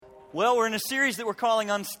Well, we're in a series that we're calling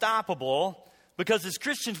Unstoppable because as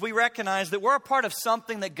Christians we recognize that we're a part of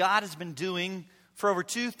something that God has been doing for over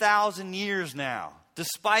 2,000 years now.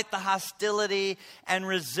 Despite the hostility and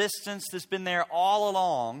resistance that's been there all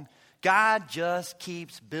along, God just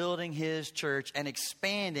keeps building His church and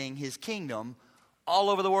expanding His kingdom all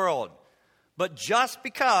over the world. But just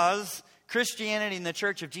because Christianity and the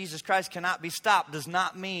Church of Jesus Christ cannot be stopped does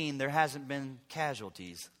not mean there hasn't been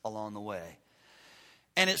casualties along the way.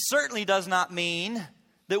 And it certainly does not mean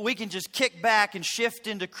that we can just kick back and shift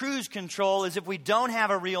into cruise control as if we don't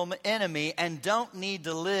have a real enemy and don't need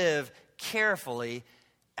to live carefully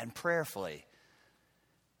and prayerfully.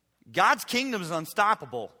 God's kingdom is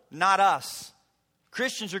unstoppable, not us.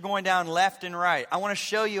 Christians are going down left and right. I want to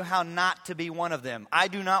show you how not to be one of them. I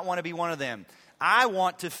do not want to be one of them. I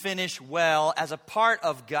want to finish well as a part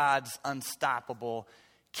of God's unstoppable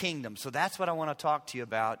kingdom. So that's what I want to talk to you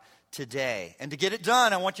about today. And to get it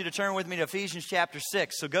done, I want you to turn with me to Ephesians chapter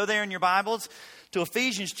 6. So go there in your Bibles to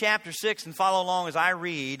Ephesians chapter 6 and follow along as I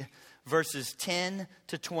read verses 10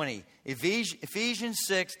 to 20. Ephesians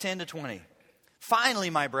 6, 10 to 20. Finally,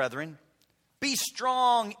 my brethren, be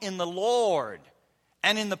strong in the Lord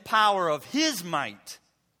and in the power of His might.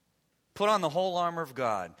 Put on the whole armor of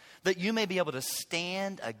God, that you may be able to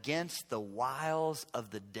stand against the wiles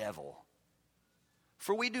of the devil.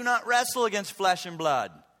 For we do not wrestle against flesh and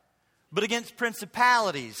blood, but against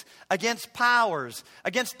principalities, against powers,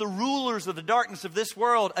 against the rulers of the darkness of this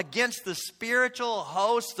world, against the spiritual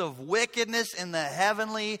hosts of wickedness in the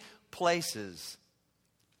heavenly places.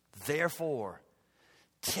 Therefore,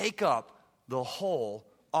 take up the whole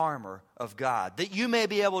armor of God, that you may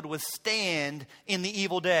be able to withstand in the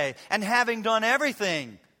evil day. And having done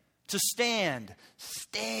everything to stand,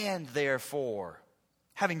 stand therefore.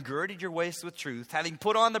 Having girded your waist with truth, having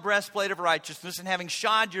put on the breastplate of righteousness, and having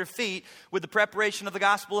shod your feet with the preparation of the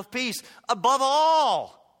gospel of peace. Above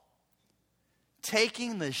all,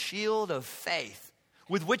 taking the shield of faith,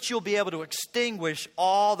 with which you'll be able to extinguish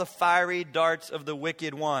all the fiery darts of the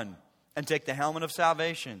wicked one. And take the helmet of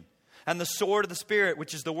salvation, and the sword of the Spirit,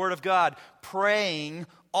 which is the word of God, praying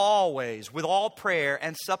always with all prayer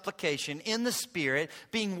and supplication in the Spirit,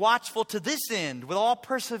 being watchful to this end with all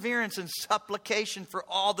perseverance and supplication for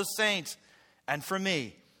all the saints and for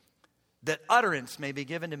me, that utterance may be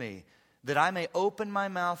given to me, that I may open my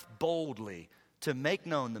mouth boldly to make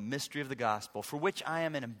known the mystery of the gospel, for which I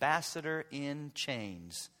am an ambassador in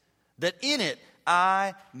chains, that in it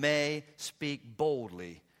I may speak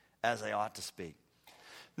boldly as I ought to speak.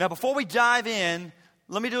 Now, before we dive in,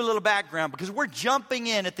 let me do a little background, because we're jumping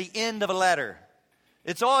in at the end of a letter.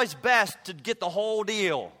 It's always best to get the whole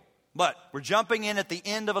deal, but we're jumping in at the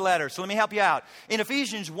end of a letter. So let me help you out. In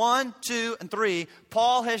Ephesians 1, 2, and 3,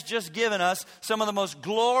 Paul has just given us some of the most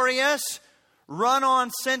glorious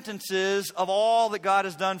run-on sentences of all that God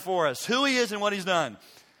has done for us, who He is and what He's done.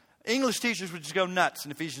 English teachers would just go nuts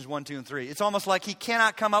in Ephesians 1, 2, and 3. It's almost like he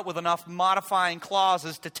cannot come up with enough modifying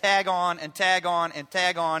clauses to tag on and tag on and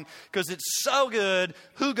tag on, because it's so good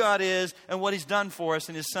who God is and what He's done for us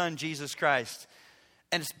in His Son, Jesus Christ.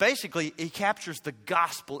 And it's basically, he captures the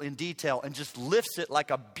gospel in detail and just lifts it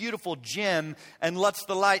like a beautiful gem and lets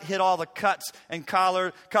the light hit all the cuts and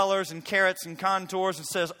colors and carats and contours and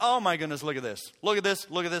says, oh my goodness, look at this. Look at this,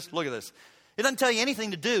 look at this, look at this. It doesn't tell you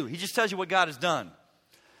anything to do. He just tells you what God has done.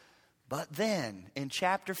 But then, in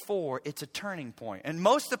chapter 4, it's a turning point. And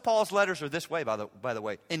most of Paul's letters are this way, by the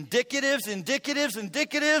way. Indicatives, indicatives,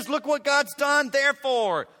 indicatives. Look what God's done.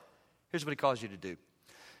 Therefore, here's what he calls you to do.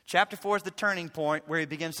 Chapter 4 is the turning point where he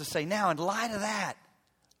begins to say, now, in light of that,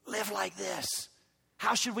 live like this.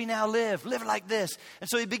 How should we now live? Live like this. And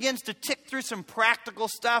so he begins to tick through some practical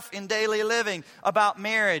stuff in daily living about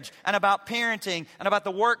marriage and about parenting and about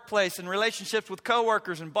the workplace and relationships with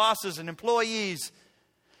coworkers and bosses and employees.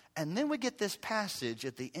 And then we get this passage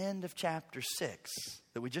at the end of chapter 6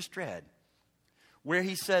 that we just read, where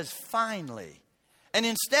he says, finally. And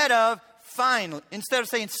instead of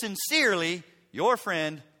saying sincerely, your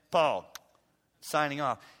friend Paul, signing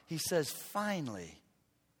off, he says, finally.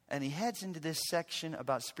 And he heads into this section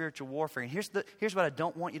about spiritual warfare. And here's what I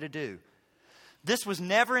don't want you to do. This was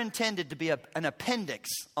never intended to be an appendix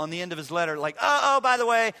on the end of his letter. Like, by the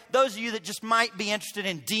way, those of you that just might be interested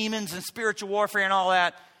in demons and spiritual warfare and all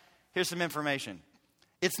that, here's some information.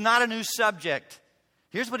 It's not a new subject.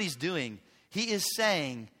 Here's what he's doing. He is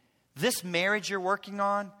saying, this marriage you're working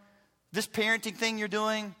on, this parenting thing you're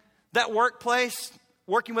doing, that workplace,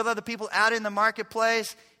 working with other people out in the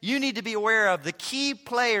marketplace, you need to be aware of the key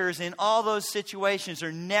players in all those situations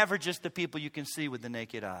are never just the people you can see with the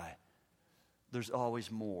naked eye. There's always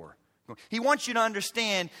more He wants you to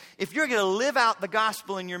understand, if you're going to live out the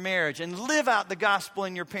gospel in your marriage and live out the gospel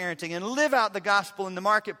in your parenting and live out the gospel in the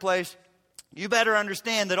marketplace, you better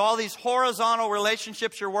understand that all these horizontal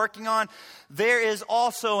relationships you're working on, there is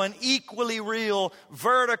also an equally real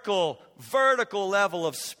vertical level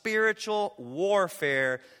of spiritual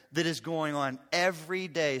warfare that is going on every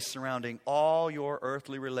day surrounding all your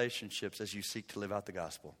earthly relationships as you seek to live out the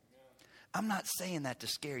gospel. I'm not saying that to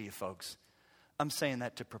scare you, folks. I'm saying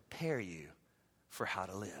that to prepare you for how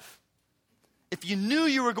to live. If you knew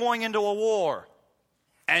you were going into a war,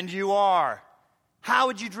 and you are, how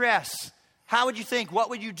would you dress? How would you think? What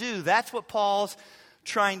would you do? That's what Paul's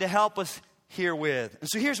trying to help us here with. And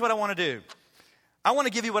so here's what I want to do. I want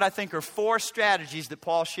to give you what I think are 4 strategies that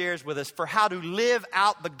Paul shares with us for how to live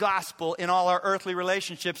out the gospel in all our earthly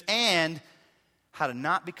relationships and how to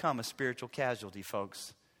not become a spiritual casualty,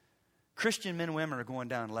 folks. Christian men and women are going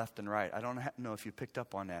down left and right. I don't know if you picked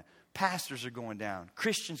up on that. Pastors are going down.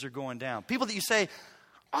 Christians are going down. People that you say,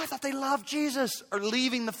 oh, I thought they loved Jesus, are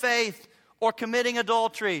leaving the faith, or committing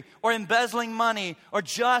adultery, or embezzling money, or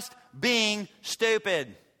just being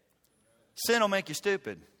stupid. Sin will make you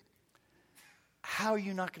stupid. How are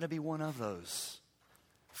you not going to be one of those?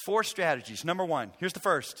 4 strategies. Number 1, here's the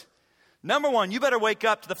first. Number 1, you better wake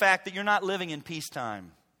up to the fact that you're not living in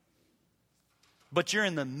peacetime. But you're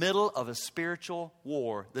in the middle of a spiritual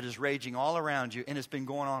war that is raging all around you, and it's been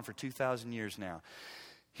going on for 2,000 years now.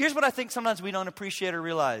 Here's what I think sometimes we don't appreciate or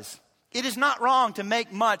realize. It is not wrong to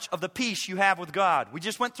make much of the peace you have with God. We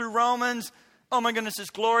just went through Romans. Oh my goodness, it's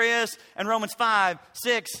glorious. And Romans 5,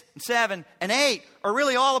 6, and 7, and 8 are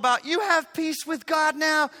really all about you have peace with God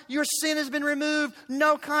now. Your sin has been removed.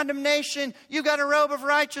 No condemnation. You got a robe of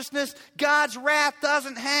righteousness. God's wrath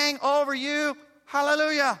doesn't hang over you.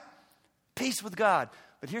 Hallelujah. Peace with God.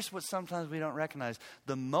 But here's what sometimes we don't recognize.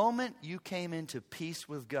 The moment you came into peace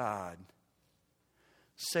with God,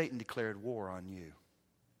 Satan declared war on you.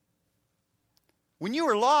 When you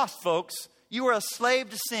were lost, folks, you were a slave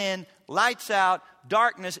to sin, lights out,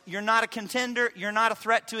 darkness. You're not a contender. You're not a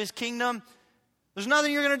threat to his kingdom. There's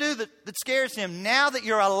nothing you're going to do that scares him. Now that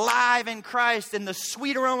you're alive in Christ and the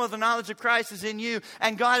sweet aroma of the knowledge of Christ is in you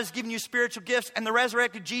and God has given you spiritual gifts and the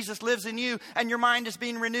resurrected Jesus lives in you and your mind is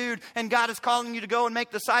being renewed and God is calling you to go and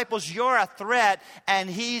make disciples, you're a threat and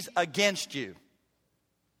he's against you.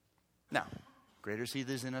 Now, greater is he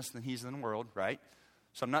that is in us than he's in the world, right?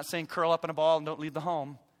 So I'm not saying curl up in a ball and don't leave the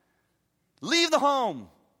home. Leave the home,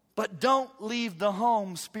 but don't leave the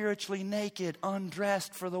home spiritually naked,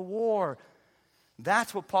 undressed for the war.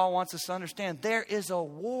 That's what Paul wants us to understand. There is a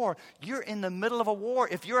war. You're in the middle of a war.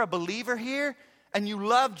 If you're a believer here and you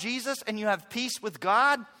love Jesus and you have peace with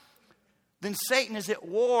God, then Satan is at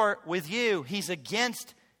war with you. He's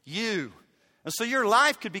against you. And so your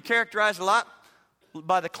life could be characterized a lot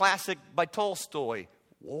by the classic by Tolstoy,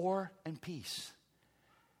 War and Peace.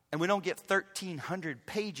 And we don't get 1,300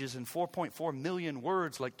 pages and 4.4 million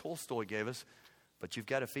words like Tolstoy gave us. But you've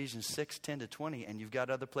got Ephesians 6, 10 to 20, and you've got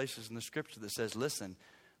other places in the scripture that says, listen,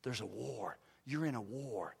 there's a war. You're in a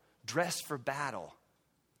war. Dress for battle.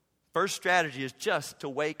 First strategy is just to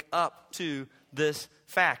wake up to this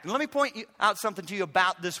fact. And let me point out something to you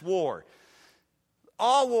about this war.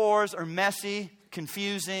 All wars are messy,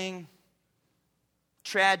 confusing,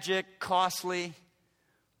 tragic, costly.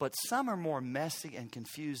 But some are more messy and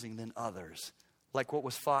confusing than others, like what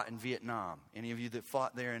was fought in Vietnam. Any of you that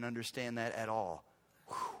fought there and understand that at all?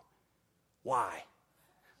 Whew. Why?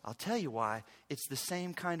 I'll tell you why. It's the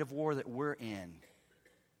same kind of war that we're in.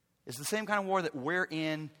 It's the same kind of war that we're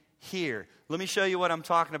in here. Let me show you what I'm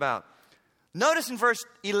talking about. Notice in verse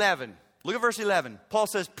 11. Look at verse 11. Paul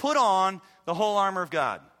says, put on the whole armor of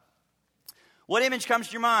God. What image comes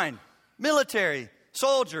to your mind? Military,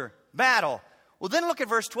 soldier, battle. Well, then look at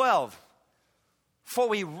verse 12. For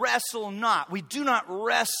we wrestle not. We do not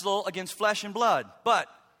wrestle against flesh and blood. But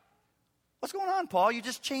what's going on, Paul? You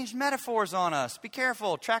just changed metaphors on us. Be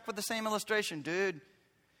careful. Track with the same illustration, dude.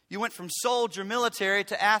 You went from soldier, military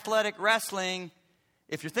to athletic wrestling.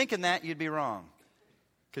 If you're thinking that, you'd be wrong.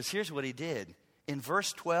 Because here's what he did. In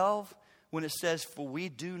verse 12, when it says, for we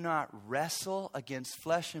do not wrestle against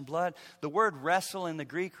flesh and blood, the word wrestle in the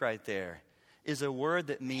Greek right there is a word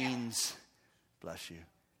that means, bless you,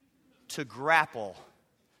 to grapple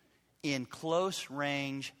in close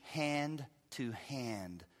range,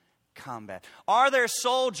 hand-to-hand combat. Are there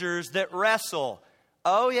soldiers that wrestle?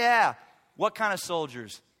 Oh, yeah. What kind of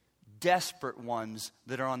soldiers? desperate ones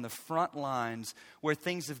that are on the front lines where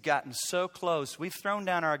things have gotten so close. We've thrown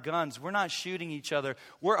down our guns. We're not shooting each other.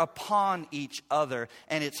 We're upon each other.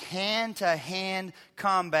 And it's hand-to-hand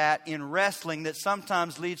combat in wrestling that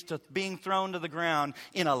sometimes leads to being thrown to the ground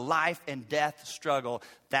in a life and death struggle.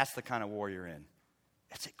 That's the kind of war you're in.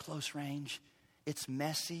 It's at close range. It's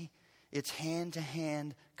messy. It's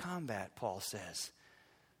hand-to-hand combat, Paul says.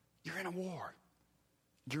 You're in a war.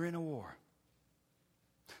 You're in a war.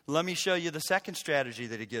 Let me show you the second strategy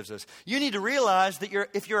that he gives us. You need to realize that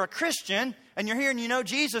if you're a Christian and you're here and you know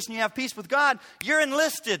Jesus and you have peace with God, you're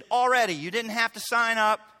enlisted already. You didn't have to sign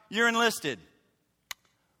up. You're enlisted.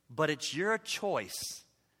 But it's your choice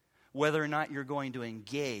whether or not you're going to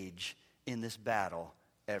engage in this battle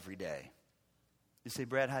every day. You say,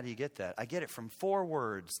 Brad, how do you get that? I get it from 4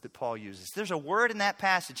 words that Paul uses. There's a word in that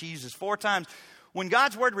passage he uses 4 times. When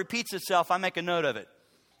God's word repeats itself, I make a note of it.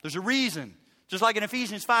 There's a reason. Just like in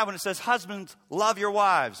Ephesians 5 when it says, husbands, love your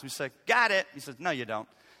wives. We say, got it. He says, no, you don't.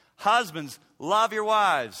 Husbands, love your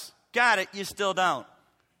wives. Got it. You still don't.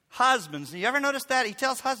 Husbands, you ever notice that? He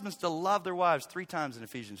tells husbands to love their wives 3 times in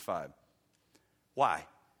Ephesians 5. Why?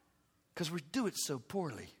 Because we do it so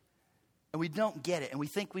poorly. And we don't get it. And we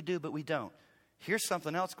think we do, but we don't. Here's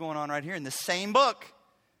something else going on right here in the same book.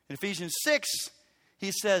 In Ephesians 6,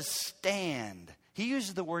 he says, stand. He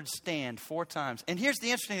uses the word stand 4 times. And here's the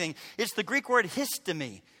interesting thing. It's the Greek word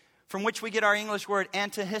histemi, from which we get our English word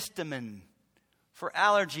antihistamine for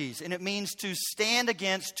allergies. And it means to stand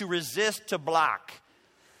against, to resist, to block.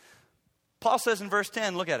 Paul says in verse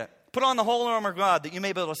 10, look at it. Put on the whole armor of God that you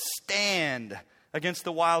may be able to stand against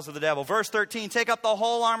the wiles of the devil. Verse 13, take up the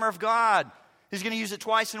whole armor of God. He's going to use it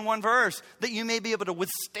twice in one verse. That you may be able to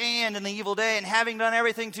withstand in the evil day. And having done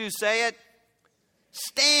everything to, say it,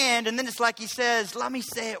 stand. And then it's like he says, let me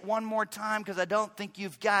say it one more time because I don't think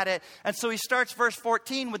you've got it. And so he starts verse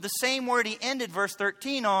 14 with the same word he ended verse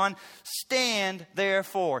 13 on. Stand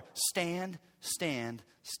therefore. Stand, stand,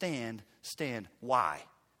 stand, stand. Why?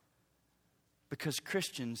 Because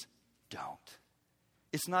Christians don't.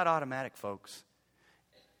 It's not automatic, folks.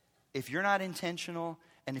 If you're not intentional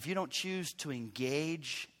and if you don't choose to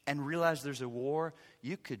engage and realize there's a war,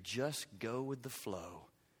 you could just go with the flow.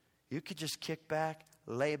 You could just kick back,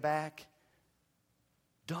 lay back.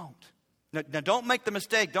 Don't. Now, don't make the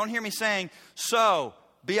mistake. Don't hear me saying, so,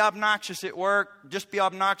 be obnoxious at work. Just be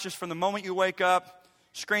obnoxious from the moment you wake up.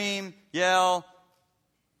 Scream, yell,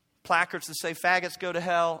 placards that say faggots go to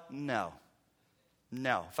hell. No.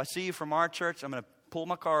 No. If I see you from our church, I'm going to pull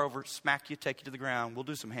my car over, smack you, take you to the ground. We'll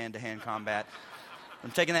do some hand-to-hand combat.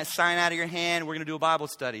 I'm taking that sign out of your hand. We're going to do a Bible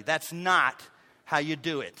study. That's not how you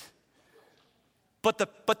do it. But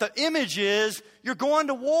the image is you're going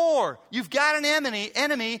to war. You've got an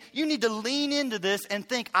enemy. You need to lean into this and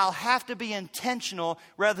think, I'll have to be intentional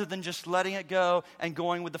rather than just letting it go and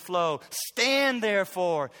going with the flow. Stand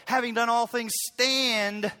therefore. Having done all things,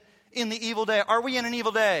 stand in the evil day. Are we in an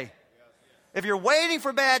evil day? If you're waiting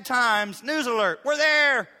for bad times, news alert, we're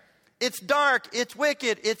there. It's dark, it's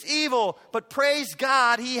wicked, it's evil. But praise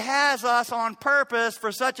God, He has us on purpose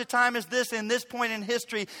for such a time as this in this point in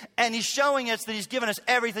history. And He's showing us that He's given us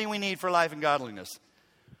everything we need for life and godliness.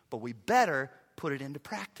 But we better put it into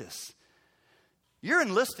practice. You're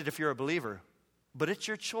enlisted if you're a believer. But it's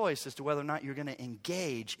your choice as to whether or not you're going to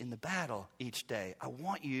engage in the battle each day. I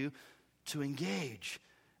want you to engage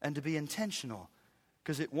and to be intentional.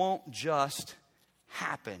 Because it won't just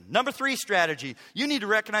happen. Number 3 strategy. You need to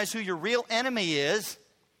recognize who your real enemy is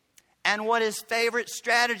and what his favorite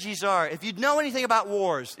strategies are. If you know anything about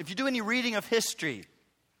wars, if you do any reading of history,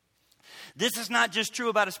 this is not just true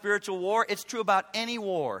about a spiritual war, it's true about any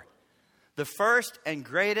war. The first and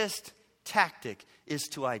greatest tactic is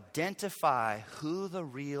to identify who the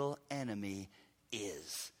real enemy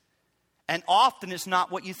is. And often it's not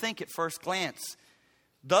what you think at first glance.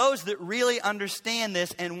 Those that really understand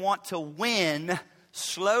this and want to win,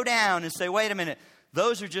 slow down and say, wait a minute,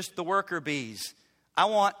 those are just the worker bees. I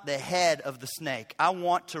want the head of the snake. I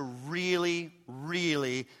want to really,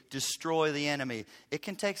 really destroy the enemy. It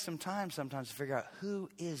can take some time sometimes to figure out who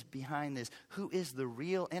is behind this, who is the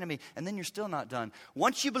real enemy, and then you're still not done.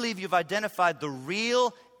 Once you believe you've identified the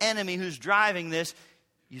real enemy who's driving this,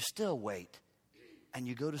 you still wait, and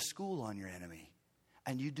you go to school on your enemy,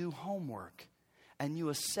 and you do homework, and you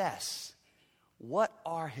assess, what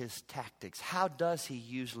are his tactics? How does he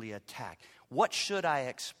usually attack? What should I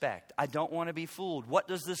expect? I don't want to be fooled. What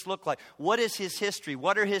does this look like? What is his history?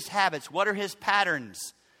 What are his habits? What are his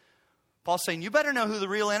patterns? Paul's saying, you better know who the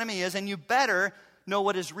real enemy is, and you better know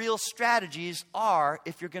what his real strategies are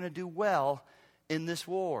if you're going to do well in this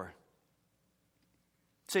war.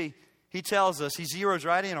 See, he tells us, he zeroes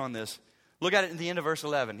right in on this. Look at it in the end of verse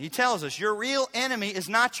 11. He tells us, your real enemy is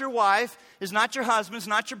not your wife, is not your husband, is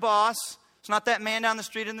not your boss. It's not that man down the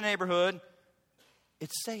street in the neighborhood.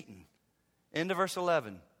 It's Satan. End of verse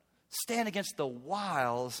 11. Stand against the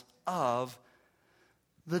wiles of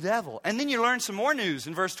the devil. And then you learn some more news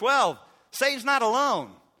in verse 12. Satan's not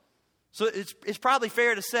alone. So it's probably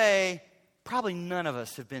fair to say, probably none of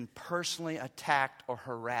us have been personally attacked or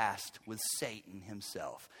harassed with Satan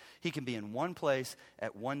himself. He can be in one place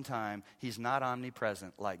at one time. He's not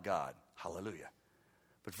omnipresent like God. Hallelujah.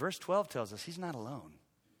 But verse 12 tells us he's not alone.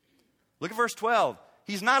 Look at verse 12.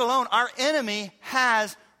 He's not alone. Our enemy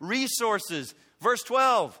has resources. Verse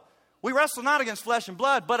 12. We wrestle not against flesh and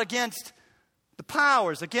blood, but against the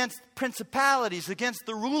powers, against principalities, against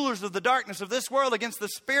the rulers of the darkness of this world, against the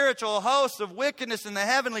spiritual hosts of wickedness in the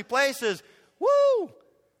heavenly places. Woo!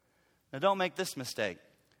 Now don't make this mistake.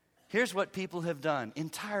 Here's what people have done.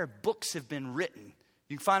 Entire books have been written.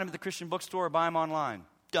 You can find them at the Christian bookstore or buy them online.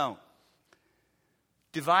 Don't.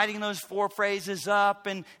 Dividing those four phrases up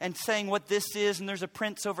and saying what this is, and there's a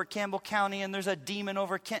prince over Campbell County, and there's a demon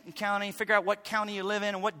over Kenton County. Figure out what county you live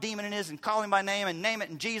in and what demon it is, and call him by name and name it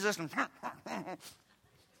in Jesus. And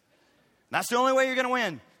that's the only way you're going to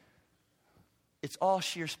win. It's all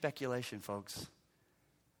sheer speculation, folks.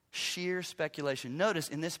 Sheer speculation. Notice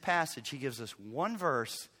in this passage, he gives us one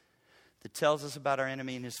verse that tells us about our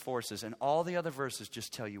enemy and his forces, and all the other verses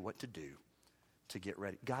just tell you what to do to get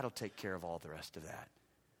ready. God will take care of all the rest of that.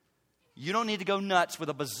 You don't need to go nuts with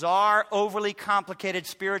a bizarre, overly complicated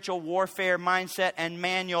spiritual warfare mindset and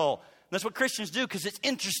manual. That's what Christians do because it's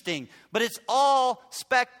interesting, but it's all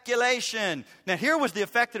speculation. Now, here was the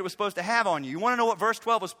effect that it was supposed to have on you. You want to know what verse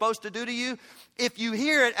 12 was supposed to do to you? If you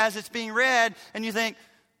hear it as it's being read and you think,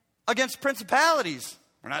 against principalities,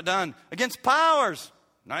 we're not done. Against powers,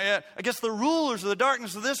 not yet. Against the rulers of the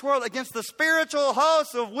darkness of this world, against the spiritual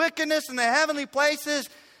hosts of wickedness in the heavenly places.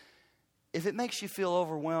 If it makes you feel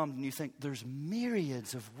overwhelmed and you think there's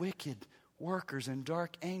myriads of wicked workers and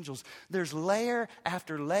dark angels, there's layer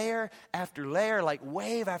after layer after layer, like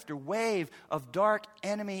wave after wave of dark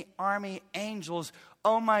enemy army angels.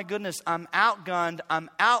 Oh my goodness, I'm outgunned, I'm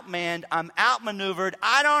outmanned, I'm outmaneuvered.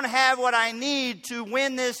 I don't have what I need to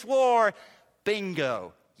win this war.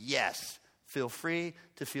 Bingo. Yes, feel free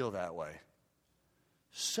to feel that way.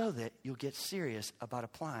 So that you'll get serious about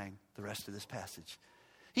applying the rest of this passage.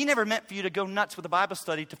 He never meant for you to go nuts with a Bible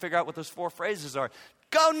study to figure out what those four phrases are.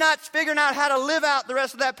 Go nuts figuring out how to live out the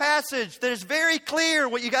rest of that passage. That is very clear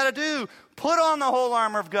what you got to do. Put on the whole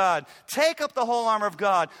armor of God. Take up the whole armor of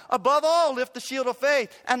God. Above all, lift the shield of faith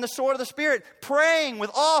and the sword of the Spirit, praying with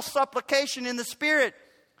all supplication in the Spirit.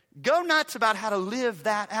 Go nuts about how to live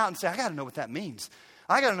that out and say, I got to know what that means.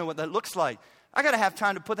 I got to know what that looks like. I got to have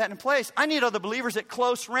time to put that in place. I need other believers at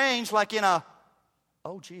close range, like in a,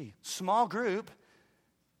 small group,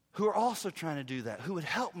 who are also trying to do that, who would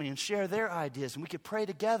help me and share their ideas, and we could pray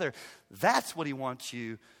together. That's what he wants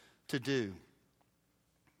you to do.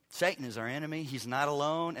 Satan is our enemy. He's not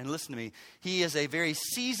alone. And listen to me, he is a very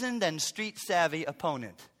seasoned and street-savvy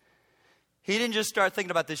opponent. He didn't just start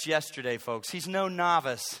thinking about this yesterday, folks. He's no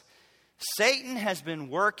novice. Satan has been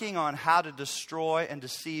working on how to destroy and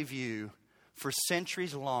deceive you for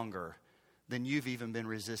centuries longer than you've even been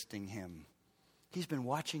resisting him. He's been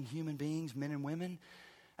watching human beings, men and women,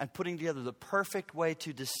 and putting together the perfect way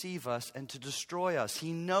to deceive us and to destroy us.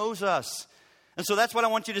 He knows us. And so that's what I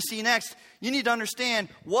want you to see next. You need to understand,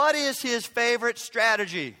 what is his favorite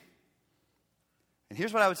strategy? And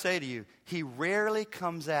here's what I would say to you. He rarely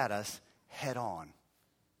comes at us head on.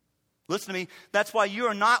 Listen to me. That's why you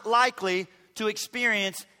are not likely to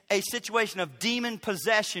experience a situation of demon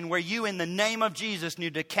possession where you, in the name of Jesus,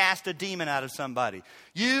 need to cast a demon out of somebody.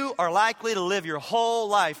 You are likely to live your whole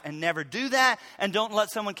life and never do that, and don't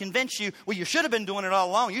let someone convince you, well, you should have been doing it all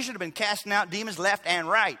along. You should have been casting out demons left and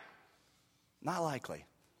right. Not likely.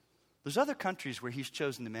 There's other countries where he's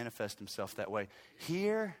chosen to manifest himself that way.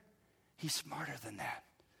 Here, he's smarter than that.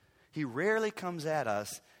 He rarely comes at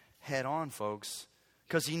us head on, folks,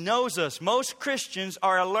 because he knows us. Most Christians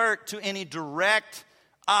are alert to any direct,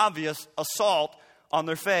 obvious assault on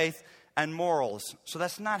their faith and morals. So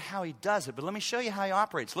that's not how he does it. But let me show you how he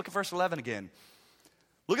operates. Look at verse 11 again.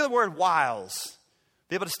 Look at the word wiles.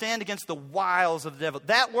 Be able to stand against the wiles of the devil.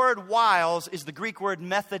 That word wiles is the Greek word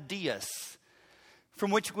methodios,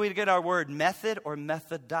 from which we get our word method or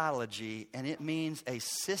methodology. And it means a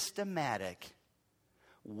systematic,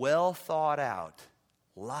 well thought out,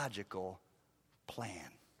 logical plan.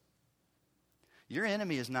 Your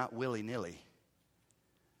enemy is not willy-nilly.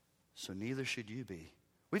 So neither should you be.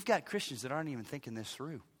 We've got Christians that aren't even thinking this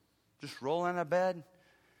through. Just rolling out of bed.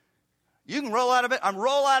 You can roll out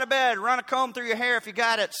of bed, run a comb through your hair if you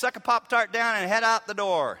got it, suck a Pop-Tart down and head out the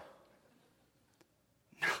door.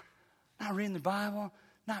 No, not reading the Bible,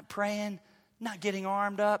 not praying, not getting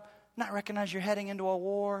armed up, not recognize you're heading into a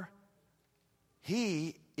war.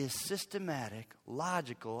 He is systematic,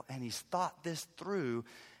 logical, and he's thought this through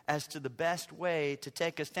as to the best way to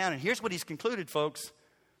take us down. And here's what he's concluded, folks.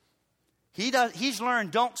 He's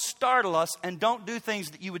learned, don't startle us and don't do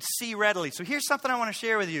things that you would see readily. So here's something I want to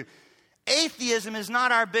share with you. Atheism is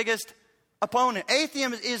not our biggest opponent.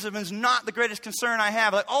 Atheism is not the greatest concern I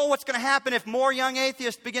have. Like, oh, what's going to happen if more young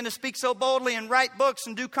atheists begin to speak so boldly and write books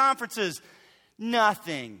and do conferences?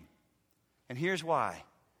 Nothing. And here's why.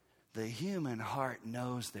 The human heart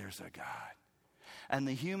knows there's a God. And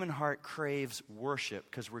the human heart craves worship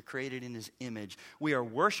because we're created in his image. We are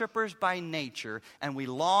worshipers by nature, and we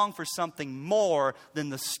long for something more than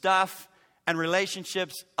the stuff and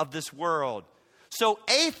relationships of this world. So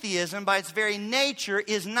atheism, by its very nature,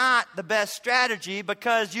 is not the best strategy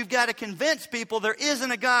because you've got to convince people there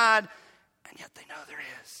isn't a God, and yet they know there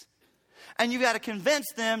is. And you've got to convince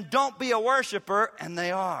them, don't be a worshiper, and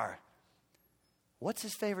they are. What's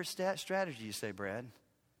his favorite strategy, you say, Brad?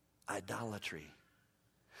 Idolatry.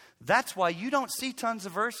 That's why you don't see tons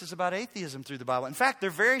of verses about atheism through the Bible. In fact,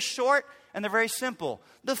 they're very short and they're very simple.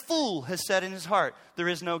 The fool has said in his heart, there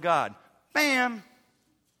is no God. Bam!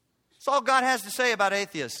 That's all God has to say about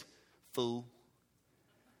atheists. Fool.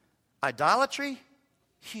 Idolatry?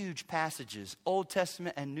 Huge passages, Old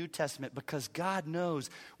Testament and New Testament, because God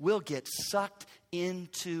knows we'll get sucked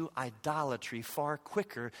into idolatry far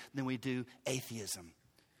quicker than we do atheism.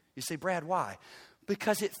 You say, Brad, why?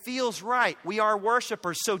 Because it feels right. We are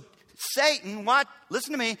worshipers. So Satan,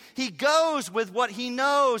 listen to me, he goes with what he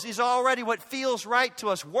knows is already what feels right to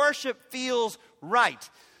us. Worship feels right.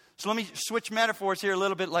 So let me switch metaphors here a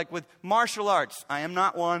little bit, like with martial arts. I am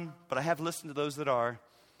not one, but I have listened to those that are.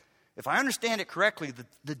 If I understand it correctly,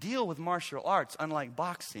 the deal with martial arts, unlike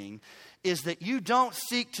boxing, is that you don't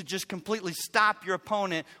seek to just completely stop your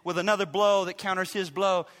opponent with another blow that counters his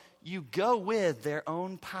blow. You go with their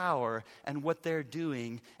own power and what they're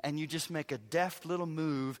doing, and you just make a deft little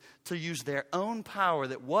move to use their own power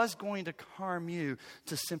that was going to harm you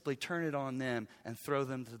to simply turn it on them and throw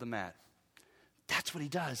them to the mat. That's what he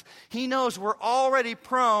does. He knows we're already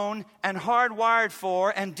prone and hardwired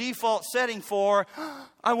for and default setting for,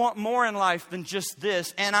 I want more in life than just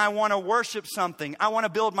this, and I want to worship something. I want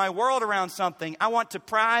to build my world around something. I want to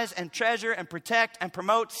prize and treasure and protect and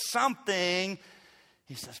promote something.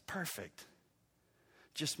 He says, perfect.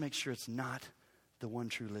 Just make sure it's not the one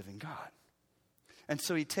true living God. And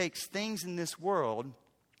so he takes things in this world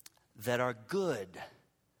that are good,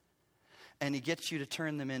 and he gets you to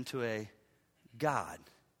turn them into a God.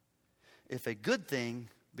 If a good thing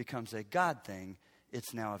becomes a God thing,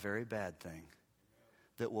 it's now a very bad thing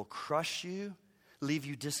that will crush you, leave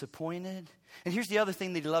you disappointed. And here's the other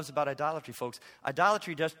thing that he loves about idolatry, folks.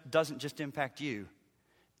 Idolatry doesn't just impact you.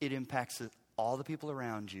 It impacts all the people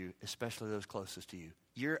around you, especially those closest to you.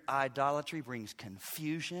 Your idolatry brings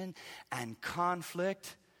confusion and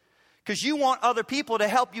conflict because you want other people to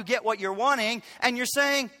help you get what you're wanting, and you're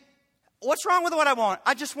saying, what's wrong with what I want?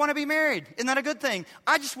 I just want to be married. Isn't that a good thing?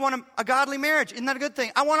 I just want a godly marriage. Isn't that a good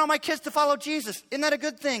thing? I want all my kids to follow Jesus. Isn't that a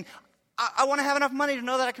good thing? I want to have enough money to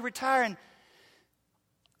know that I can retire. And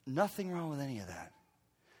nothing wrong with any of that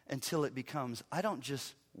until it becomes, I don't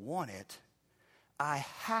just want it. I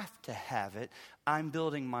have to have it. I'm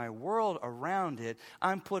building my world around it.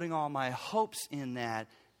 I'm putting all my hopes in that.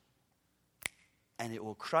 And it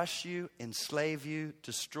will crush you, enslave you,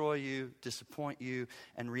 destroy you, disappoint you,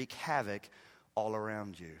 and wreak havoc all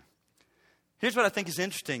around you. Here's what I think is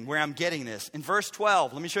interesting, where I'm getting this. In verse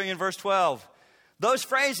 12, let me show you in verse 12. Those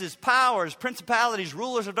phrases, powers, principalities,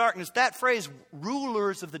 rulers of darkness, that phrase,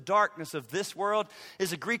 rulers of the darkness of this world,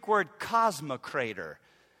 is a Greek word cosmocrator,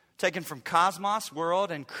 taken from cosmos,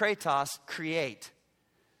 world, and kratos, create.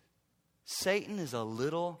 Satan is a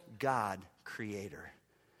little God creator.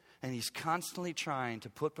 And he's constantly trying to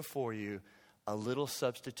put before you a little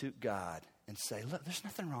substitute God and say, look, there's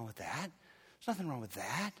nothing wrong with that. There's nothing wrong with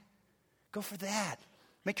that. Go for that.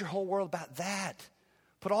 Make your whole world about that.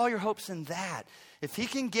 Put all your hopes in that. If he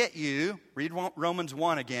can get you, read Romans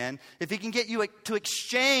 1 again, if he can get you to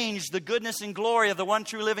exchange the goodness and glory of the one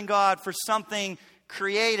true living God for something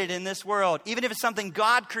created in this world, even if it's something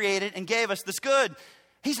God created and gave us that's good,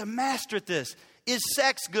 he's a master at this. Is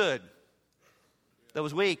sex good? That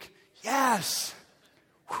was weak. Yes.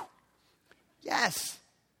 Whew. Yes.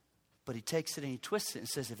 But he takes it and he twists it and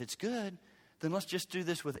says, if it's good, then let's just do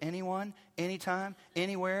this with anyone, anytime,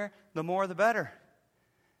 anywhere. The more, the better.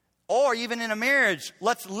 Or even in a marriage,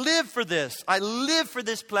 let's live for this. I live for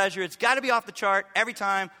this pleasure. It's got to be off the chart every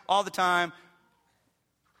time, all the time.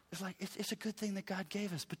 It's like, it's a good thing that God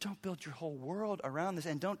gave us, but don't build your whole world around this,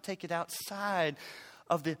 and don't take it outside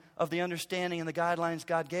of the understanding and the guidelines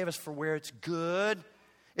God gave us for where it's good.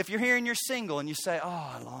 If you're here and you're single and you say,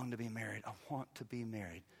 oh, I long to be married. I want to be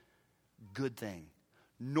married. Good thing.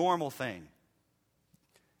 Normal thing.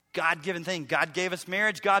 God-given thing. God gave us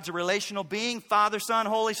marriage. God's a relational being. Father, Son,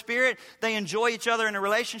 Holy Spirit. They enjoy each other in a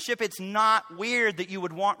relationship. It's not weird that you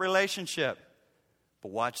would want relationship.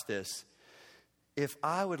 But watch this. If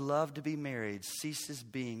I would love to be married ceases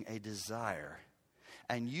being a desire,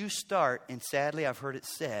 and you start, and sadly I've heard it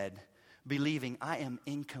said, believing I am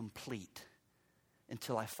incomplete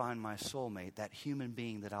until I find my soulmate, that human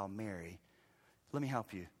being that I'll marry, let me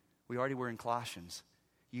help you. We already were in Colossians.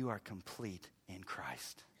 You are complete in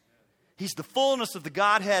Christ. He's the fullness of the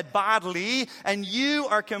Godhead bodily, and you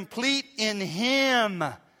are complete in Him.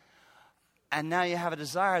 And now you have a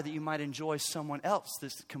desire that you might enjoy someone else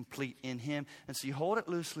that's complete in Him. And so you hold it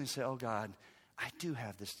loosely and say, oh God, I do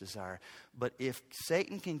have this desire. But if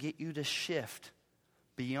Satan can get you to shift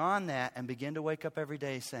beyond that and begin to wake up every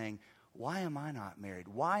day saying, why am I not married?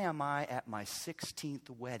 Why am I at my 16th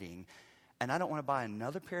wedding? And I don't want to buy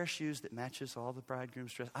another pair of shoes that matches all the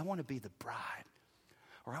bridegroom's dress. I want to be the bride.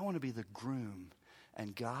 Or I want to be the groom.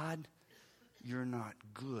 And God, you're not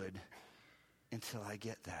good until I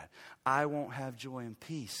get that. I won't have joy and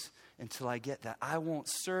peace until I get that. I won't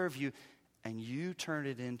serve you. And you turn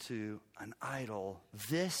it into an idol.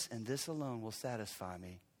 This and this alone will satisfy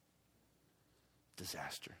me.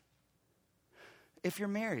 Disaster. If you're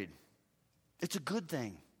married, it's a good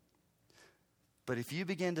thing. But if you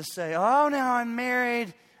begin to say, oh, now I'm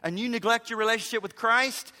married, and you neglect your relationship with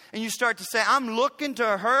Christ, and you start to say, I'm looking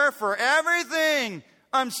to her for everything.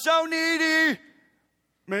 I'm so needy.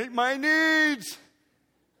 Meet my needs.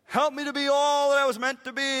 Help me to be all that I was meant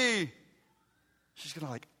to be. She's going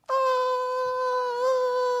to like, oh.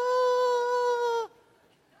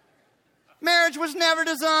 Marriage was never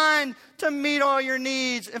designed to meet all your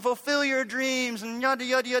needs and fulfill your dreams and yada,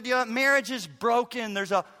 yada, yada, yada. Marriage is broken.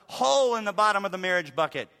 There's a hole in the bottom of the marriage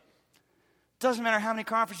bucket. Doesn't matter how many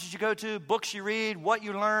conferences you go to, books you read, what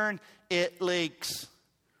you learn, it leaks.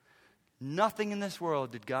 Nothing in this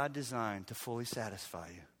world did God design to fully satisfy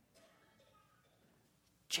you.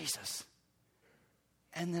 Jesus.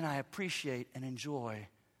 And then I appreciate and enjoy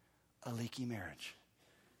a leaky marriage.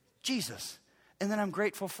 Jesus. And then I'm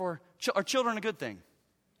grateful for, are children a good thing?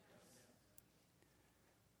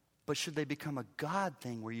 But should they become a God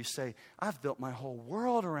thing where you say, I've built my whole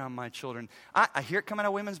world around my children. I hear it come out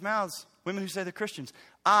of women's mouths, women who say they're Christians.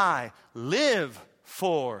 I live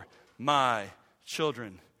for my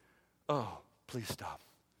children. Oh, please stop.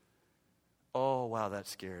 Oh, wow,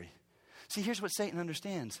 that's scary. See, here's what Satan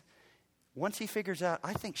understands. Once he figures out,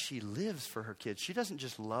 I think she lives for her kids. She doesn't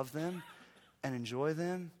just love them and enjoy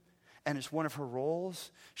them. And it's one of her roles.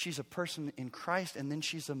 She's a person in Christ, and then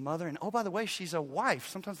she's a mother. And oh, by the way, she's a wife.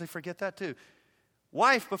 Sometimes they forget that too.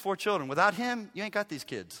 Wife before children. Without him, you ain't got these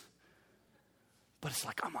kids. But it's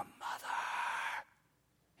like, I'm a mother.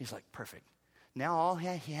 He's like, perfect. Now all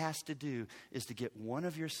he has to do is to get one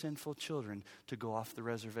of your sinful children to go off the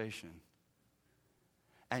reservation.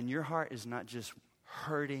 And your heart is not just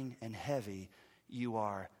hurting and heavy. You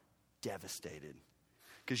are devastated.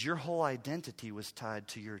 Because your whole identity was tied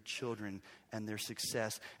to your children and their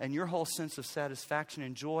success. And your whole sense of satisfaction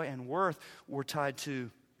and joy and worth were tied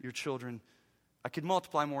to your children. I could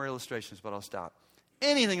multiply more illustrations, but I'll stop.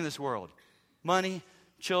 Anything in this world. Money,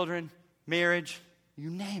 children, marriage,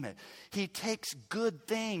 you name it. He takes good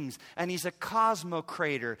things and he's a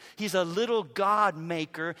cosmocrator. He's a little God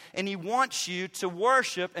maker and he wants you to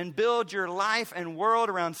worship and build your life and world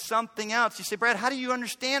around something else. You say, Brad, how do you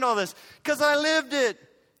understand all this? Because I lived it.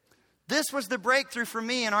 This was the breakthrough for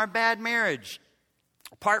me in our bad marriage.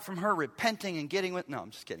 Apart from her repenting and getting with... No,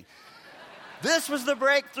 I'm just kidding. This was the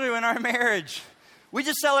breakthrough in our marriage. We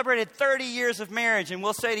just celebrated 30 years of marriage, and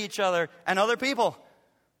we'll say to each other and other people,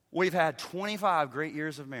 we've had 25 great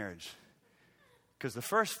years of marriage. Because the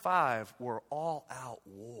first 5 were all-out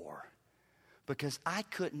war. Because I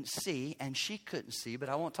couldn't see, and she couldn't see, but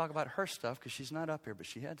I won't talk about her stuff because she's not up here, but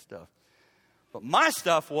she had stuff. But my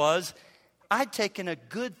stuff was... I'd taken a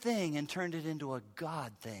good thing and turned it into a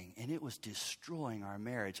God thing, and it was destroying our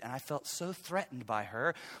marriage. And I felt so threatened by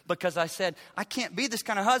her because I said, I can't be this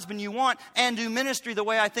kind of husband you want and do ministry the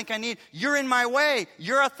way I think I need. You're in my way.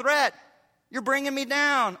 You're a threat. You're bringing me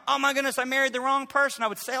down. Oh my goodness, I married the wrong person. I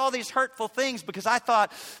would say all these hurtful things because I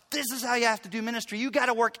thought, this is how you have to do ministry. You got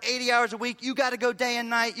to work 80 hours a week. You got to go day and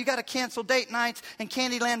night. You got to cancel date nights and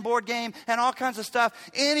Candyland board game and all kinds of stuff.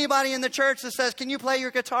 Anybody in the church that says, can you play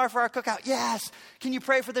your guitar for our cookout? Yes. Can you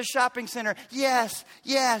pray for the shopping center? Yes,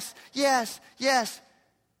 yes, yes, yes.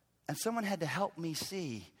 And someone had to help me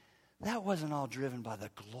see that wasn't all driven by the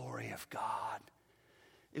glory of God.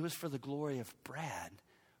 It was for the glory of Brad.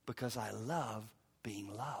 Because I love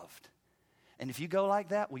being loved. And if you go like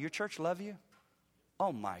that, will your church love you?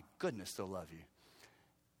 Oh my goodness, they'll love you.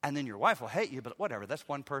 And then your wife will hate you, but whatever, that's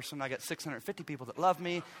one person. I got 650 people that love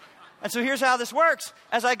me. And so here's how this works.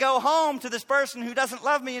 As I go home to this person who doesn't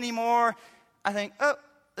love me anymore, I think, oh,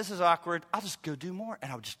 this is awkward. I'll just go do more.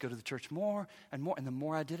 And I'll just go to the church more and more. And the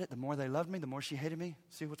more I did it, the more they loved me, the more she hated me.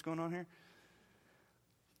 See what's going on here?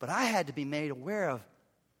 But I had to be made aware of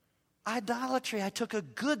idolatry. I took a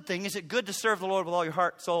good thing. Is it good to serve the Lord with all your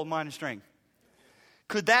heart, soul, mind, and strength?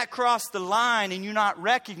 Could that cross the line and you not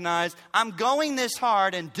recognize, I'm going this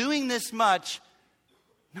hard and doing this much,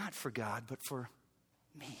 not for God, but for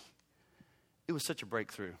me? It was such a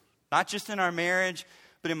breakthrough. Not just in our marriage,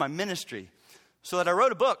 but in my ministry. So that I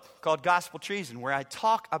wrote a book called Gospel Treason, where I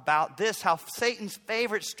talk about this, how Satan's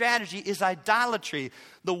favorite strategy is idolatry.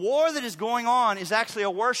 The war that is going on is actually a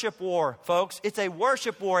worship war, folks. It's a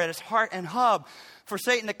worship war at its heart and hub for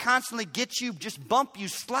Satan to constantly get you, just bump you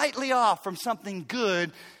slightly off from something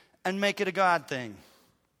good and make it a God thing.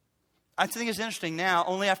 I think it's interesting now,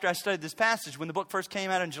 only after I studied this passage, when the book first came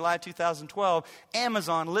out in July 2012,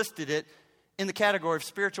 Amazon listed it in the category of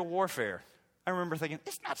spiritual warfare. I remember thinking,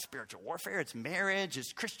 it's not spiritual warfare, it's marriage,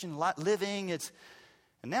 it's Christian living, And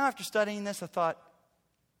now after studying this, I thought,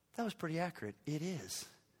 that was pretty accurate. It is.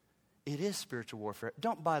 It is spiritual warfare.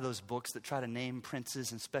 Don't buy those books that try to name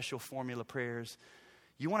princes and special formula prayers.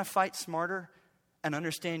 You want to fight smarter and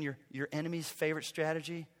understand your enemy's favorite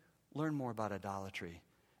strategy? Learn more about idolatry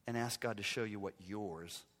and ask God to show you what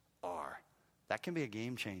yours are. That can be a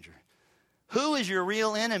game changer. Who is your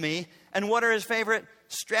real enemy and what are his favorite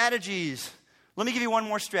strategies? Let me give you one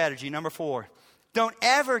more strategy, number 4. Don't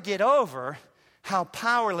ever get over how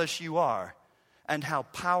powerless you are and how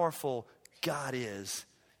powerful God is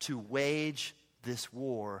to wage this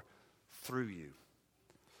war through you.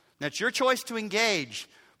 Now, it's your choice to engage,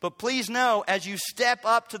 but please know, as you step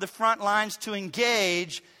up to the front lines to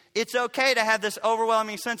engage, it's okay to have this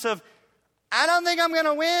overwhelming sense of, I don't think I'm going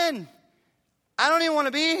to win. I don't even want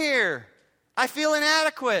to be here. I feel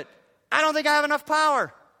inadequate. I don't think I have enough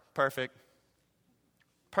power. Perfect.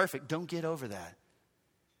 Don't get over that.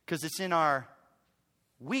 Because it's in our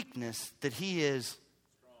weakness that he is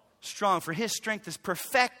strong. For his strength is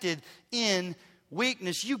perfected in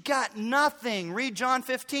weakness. You got nothing. Read John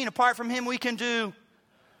 15. Apart from him, we can do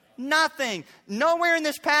nothing. Nowhere in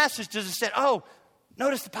this passage does it say, oh,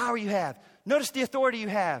 notice the power you have. Notice the authority you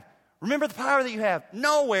have. Remember the power that you have.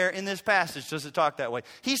 Nowhere in this passage does it talk that way.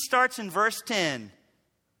 He starts in verse 10.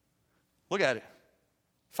 Look at it.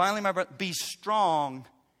 Finally, my brother, be strong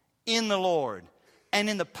in the Lord and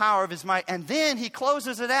in the power of his might. And then he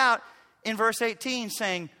closes it out in verse 18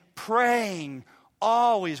 saying, praying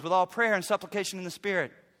always with all prayer and supplication in the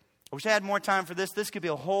Spirit. I wish I had more time for this. This could be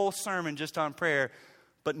a whole sermon just on prayer.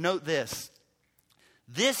 But note this.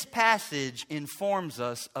 This passage informs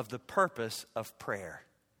us of the purpose of prayer.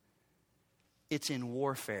 It's in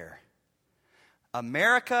warfare.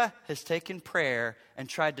 America has taken prayer and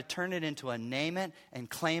tried to turn it into a name it and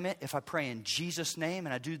claim it. If I pray in Jesus' name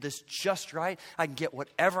and I do this just right, I can get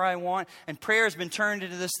whatever I want. And prayer has been turned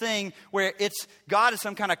into this thing where it's God is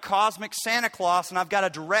some kind of cosmic Santa Claus and I've got a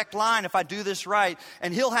direct line if I do this right.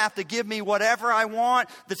 And he'll have to give me whatever I want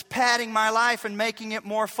that's padding my life and making it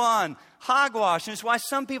more fun. Hogwash. And it's why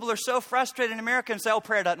some people are so frustrated in America and say, oh,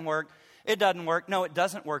 prayer doesn't work. It doesn't work. No, it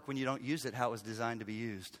doesn't work when you don't use it how it was designed to be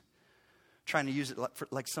used. Trying to use it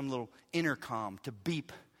like some little intercom to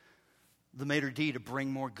beep the maitre d' to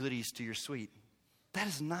bring more goodies to your suite. That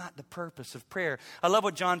is not the purpose of prayer. I love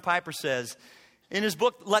what John Piper says. In his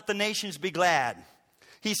book, Let the Nations Be Glad,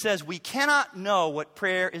 he says, we cannot know what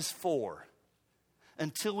prayer is for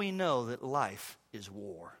until we know that life is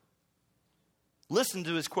war. Listen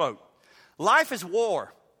to his quote. Life is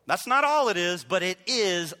war. That's not all it is, but it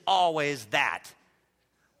is always that.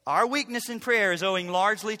 Our weakness in prayer is owing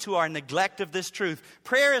largely to our neglect of this truth.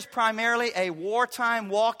 Prayer is primarily a wartime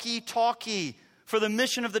walkie-talkie for the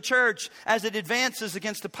mission of the church as it advances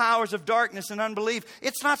against the powers of darkness and unbelief.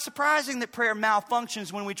 It's not surprising that prayer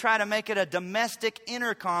malfunctions when we try to make it a domestic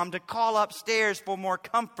intercom to call upstairs for more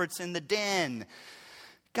comforts in the den.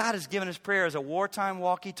 God has given us prayer as a wartime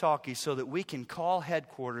walkie-talkie so that we can call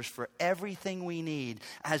headquarters for everything we need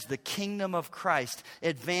as the kingdom of Christ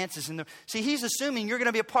advances. See, he's assuming you're going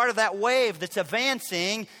to be a part of that wave that's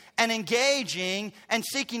advancing and engaging and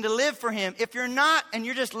seeking to live for him. If you're not and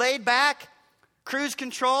you're just laid back, cruise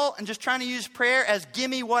control, and just trying to use prayer as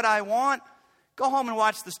gimme what I want, go home and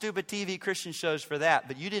watch the stupid TV Christian shows for that.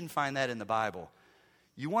 But you didn't find that in the Bible.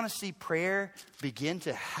 You want to see prayer begin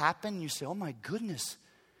to happen? You say, oh my goodness.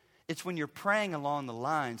 It's when you're praying along the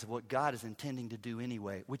lines of what God is intending to do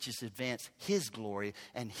anyway, which is advance his glory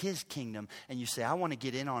and his kingdom. And you say, I want to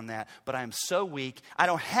get in on that, but I'm so weak. I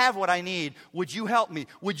don't have what I need. Would you help me?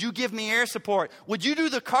 Would you give me air support? Would you do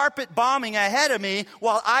the carpet bombing ahead of me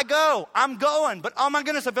while I go? I'm going, but oh my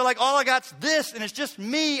goodness, I feel like all I got's this, and it's just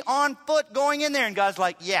me on foot going in there. And God's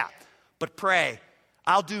like, yeah, but pray.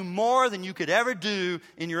 I'll do more than you could ever do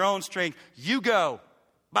in your own strength. You go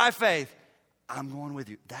by faith. I'm going with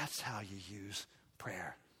you. That's how you use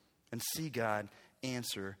prayer and see God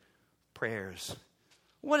answer prayers.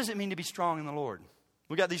 What does it mean to be strong in the Lord?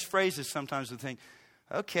 We got these phrases sometimes we think,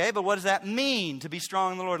 okay, but what does that mean to be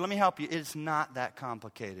strong in the Lord? Let me help you. It's not that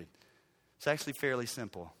complicated. It's actually fairly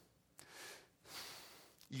simple.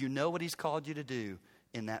 You know what he's called you to do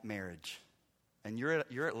in that marriage. And you're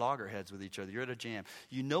at loggerheads with each other. You're at a jam.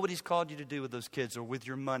 You know what he's called you to do with those kids or with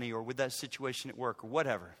your money or with that situation at work or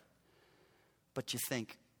whatever. But you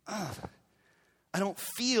think, I don't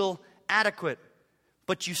feel adequate.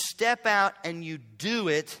 But you step out and you do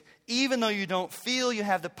it, even though you don't feel you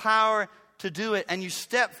have the power to do it. And you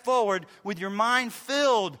step forward with your mind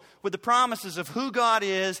filled with the promises of who God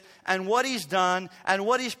is and what he's done and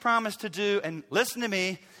what he's promised to do. And listen to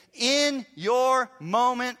me, in your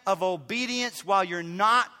moment of obedience, while you're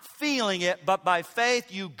not feeling it, but by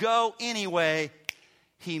faith you go anyway,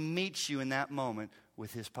 he meets you in that moment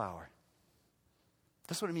with his power.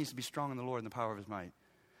 That's what it means to be strong in the Lord and the power of his might.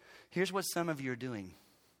 Here's what some of you are doing.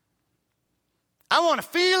 I want to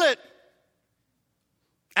feel it.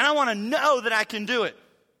 And I want to know that I can do it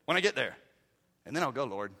when I get there. And then I'll go,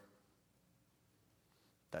 Lord.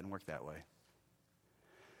 Doesn't work that way.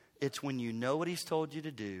 It's when you know what he's told you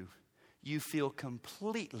to do, you feel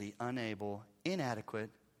completely unable, inadequate,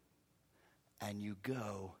 and you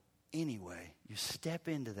go anyway. You step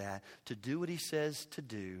into that to do what he says to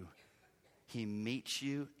do. He meets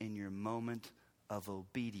you in your moment of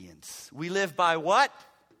obedience. We live by what?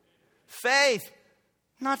 Faith,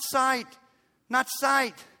 not sight. Not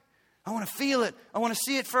sight. I want to feel it. I want to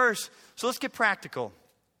see it first. So let's get practical.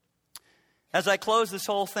 As I close this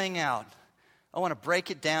whole thing out, I want to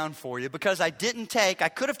break it down for you because I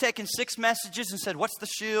could have taken 6 messages and said, what's the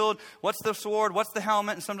shield? What's the sword? What's the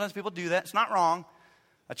helmet? And sometimes people do that. It's not wrong.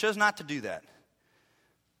 I chose not to do that.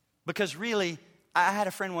 Because really, I had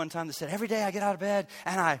a friend one time that said, every day I get out of bed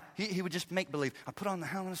and he would just make believe. I put on the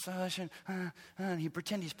helmet of salvation and he'd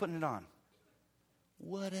pretend he's putting it on.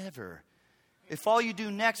 Whatever. If all you do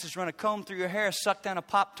next is run a comb through your hair, suck down a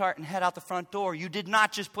Pop-Tart and head out the front door, you did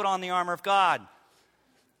not just put on the armor of God.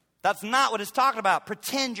 That's not what it's talking about.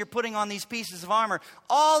 Pretend you're putting on these pieces of armor.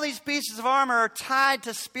 All these pieces of armor are tied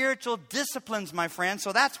to spiritual disciplines, my friend.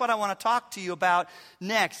 So that's what I want to talk to you about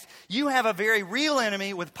next. You have a very real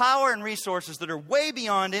enemy with power and resources that are way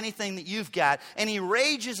beyond anything that you've got. And he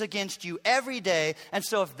rages against you every day. And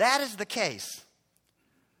so if that is the case,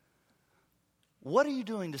 what are you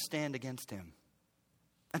doing to stand against him?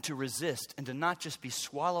 And to resist and to not just be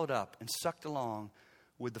swallowed up and sucked along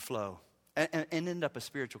with the flow. And end up a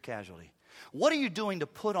spiritual casualty. What are you doing to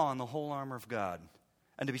put on the whole armor of God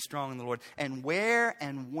and to be strong in the Lord? And where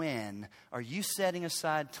and when are you setting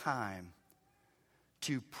aside time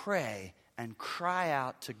to pray and cry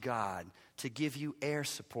out to God to give you air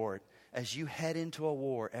support as you head into a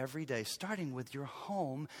war every day, starting with your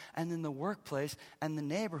home and then the workplace and the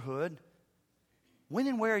neighborhood? When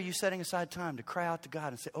and where are you setting aside time to cry out to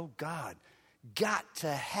God and say, oh God, got to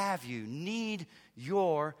have you, need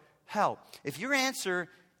your help? If your answer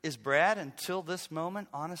is, Brad, until this moment,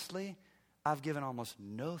 honestly, I've given almost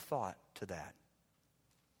no thought to that.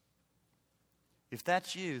 If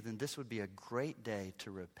that's you, then this would be a great day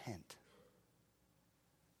to repent.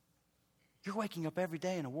 You're waking up every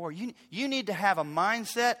day in a war. You need to have a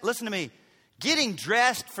mindset. Listen to me. Getting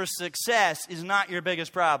dressed for success is not your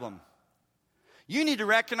biggest problem. You need to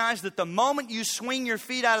recognize that the moment you swing your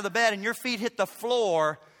feet out of the bed and your feet hit the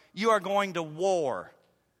floor, you are going to war.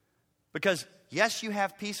 Because, yes, you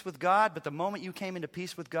have peace with God, but the moment you came into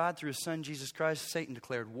peace with God through his son, Jesus Christ, Satan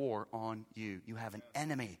declared war on you. You have an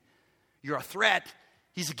enemy. You're a threat.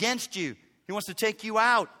 He's against you. He wants to take you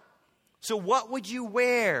out. So what would you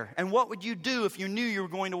wear and what would you do if you knew you were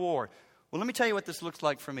going to war? Well, let me tell you what this looks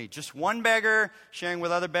like for me. Just one beggar sharing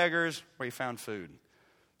with other beggars where he found food.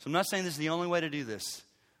 So I'm not saying this is the only way to do this.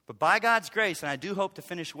 But by God's grace, and I do hope to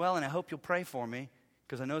finish well, and I hope you'll pray for me,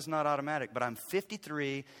 because I know it's not automatic, but I'm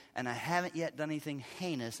 53, and I haven't yet done anything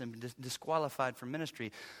heinous and been disqualified from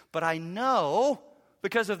ministry. But I know,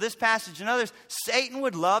 because of this passage and others, Satan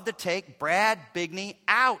would love to take Brad Bigney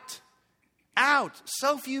out. Out.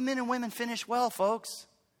 So few men and women finish well, folks.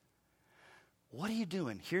 What are you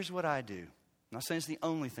doing? Here's what I do. I'm not saying it's the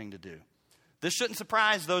only thing to do. This shouldn't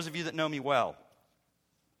surprise those of you that know me well.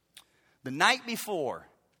 The night before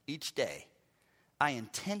each day, I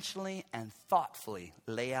intentionally and thoughtfully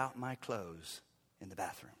lay out my clothes in the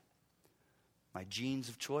bathroom. My jeans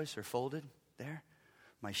of choice are folded there.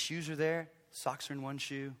 My shoes are there. Socks are in one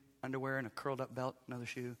shoe. Underwear and a curled up belt, another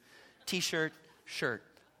shoe. T-shirt, shirt.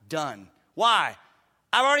 Done. Why?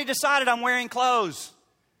 I've already decided I'm wearing clothes.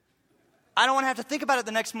 I don't want to have to think about it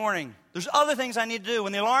the next morning. There's other things I need to do.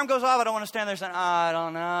 When the alarm goes off, I don't want to stand there saying, I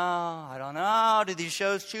don't know. Do these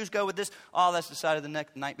shoes go with this? All that's decided the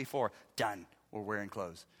night before. Done. We're wearing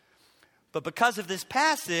clothes. But because of this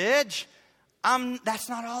passage, that's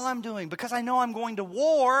not all I'm doing. Because I know I'm going to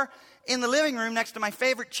war in the living room next to my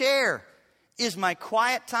favorite chair. Is my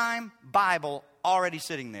quiet time Bible already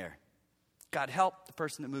sitting there? God help the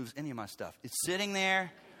person that moves any of my stuff. It's sitting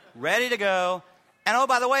there, ready to go. And oh,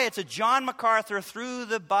 by the way, it's a John MacArthur Through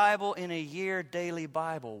the Bible in a Year daily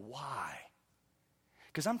Bible. Why?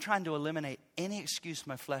 Because I'm trying to eliminate any excuse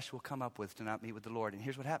my flesh will come up with to not meet with the Lord. And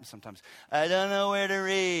here's what happens sometimes. I don't know where to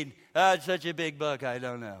read. Oh, it's such a big book. I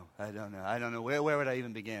don't know. Where would I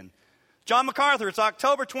even begin? John MacArthur, it's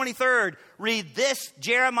October 23rd. Read this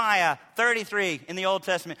Jeremiah 33 in the Old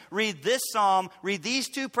Testament. Read this Psalm. Read these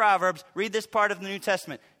two Proverbs. Read this part of the New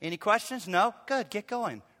Testament. Any questions? No? Good. Get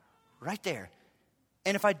going. Right there.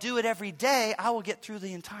 And if I do it every day, I will get through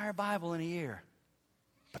the entire Bible in a year.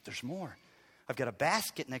 But there's more. I've got a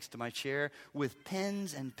basket next to my chair with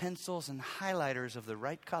pens and pencils and highlighters of the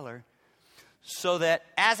right color so that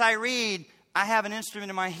as I read, I have an instrument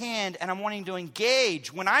in my hand and I'm wanting to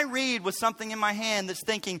engage. When I read with something in my hand that's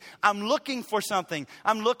thinking, I'm looking for something.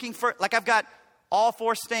 Like I've got all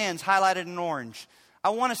 4 stands highlighted in orange. I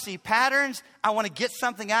want to see patterns. I want to get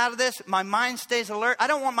something out of this. My mind stays alert. I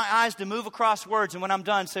don't want my eyes to move across words. And when I'm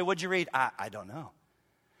done, say, what'd you read? I don't know.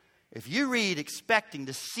 If you read expecting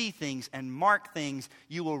to see things and mark things,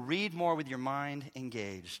 you will read more with your mind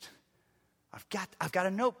engaged. I've got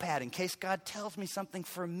a notepad in case God tells me something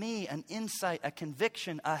for me, an insight, a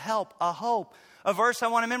conviction, a help, a hope, a verse I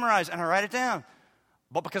want to memorize, and I write it down.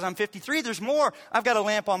 But because I'm 53, there's more. I've got a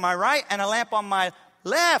lamp on my right and a lamp on my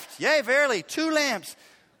left. Yea, verily, 2 lamps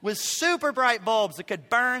with super bright bulbs that could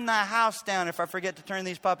burn the house down if I forget to turn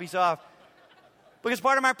these puppies off. Because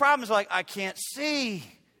part of my problem is I can't see.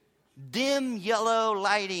 Dim yellow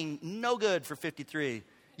lighting, no good for 53.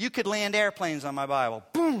 You could land airplanes on my Bible.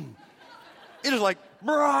 Boom. It is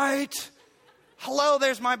bright. Hello,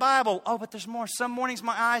 there's my Bible. Oh, but there's more. Some mornings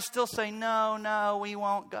my eyes still say, no, we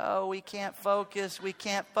won't go. We can't focus.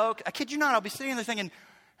 I kid you not, I'll be sitting there thinking,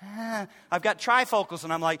 I've got trifocals,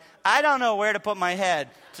 and I'm like, I don't know where to put my head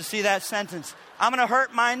to see that sentence. I'm going to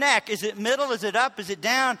hurt my neck. Is it middle? Is it up? Is it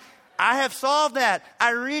down? I have solved that. I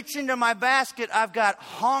reach into my basket. I've got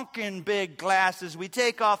honking big glasses. We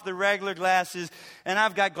take off the regular glasses, and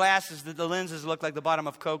I've got glasses that the lenses look like the bottom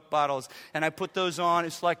of Coke bottles, and I put those on.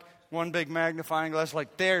 It's like one big magnifying glass,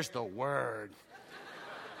 there's the word.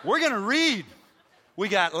 We're going to read. We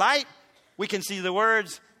got light. We can see the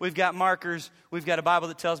words. We've got markers. We've got a Bible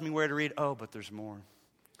that tells me where to read. Oh, but there's more.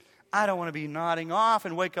 I don't want to be nodding off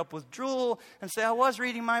and wake up with drool and say, I was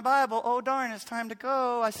reading my Bible. Oh, darn, it's time to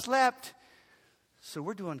go. I slept. So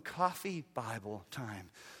we're doing coffee Bible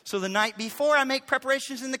time. So the night before, I make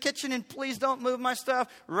preparations in the kitchen, and please don't move my stuff.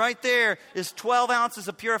 Right there is 12 ounces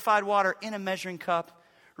of purified water in a measuring cup.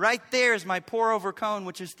 Right there is my pour-over cone,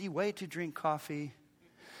 which is the way to drink coffee.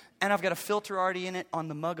 And I've got a filter already in it on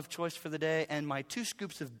the mug of choice for the day. And my 2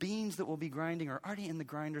 scoops of beans that we'll be grinding are already in the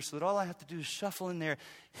grinder, so that all I have to do is shuffle in there,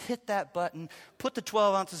 hit that button, put the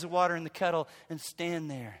 12 ounces of water in the kettle, and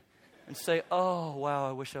stand there and say, oh, wow,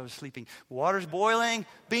 I wish I was sleeping. Water's boiling.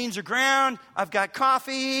 Beans are ground. I've got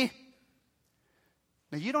coffee.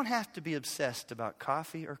 Now, you don't have to be obsessed about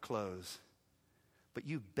coffee or clothes, but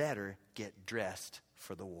you better get dressed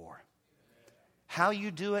for the war. How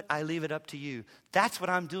you do it, I leave it up to you. That's what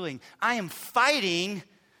I'm doing. I am fighting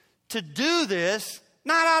to do this,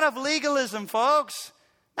 not out of legalism, folks.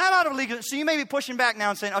 Not out of legalism. So you may be pushing back now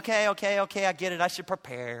and saying, okay, I get it. I should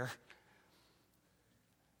prepare.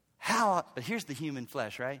 But here's the human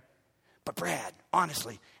flesh, right? But Brad,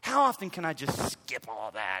 honestly, how often can I just skip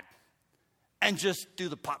all that? and just do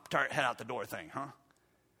the Pop-Tart head out the door thing, huh?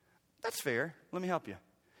 That's fair. Let me help you.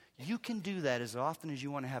 You can do that as often as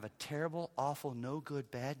you want to have a terrible, awful, no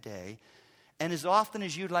good, bad day, and as often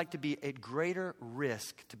as you'd like to be at greater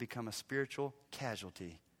risk to become a spiritual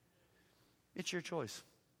casualty. It's your choice.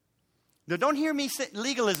 Now, don't hear me say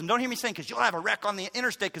legalism. Don't hear me saying because you'll have a wreck on the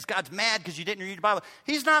interstate because God's mad because you didn't read your Bible.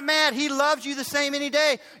 He's not mad. He loves you the same any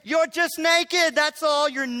day. You're just naked. That's all.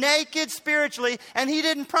 You're naked spiritually. And he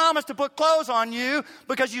didn't promise to put clothes on you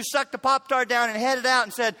because you sucked the Pop-Tart down and headed out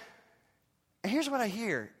and said, and here's what I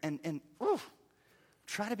hear. And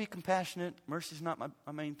try to be compassionate. Mercy's not my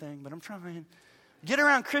main thing, but I'm trying. Get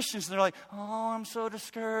around Christians and they're like, oh, I'm so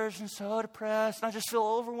discouraged and so depressed. And I just feel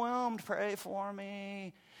overwhelmed. Pray for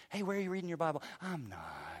me. Hey, where are you reading your Bible? I'm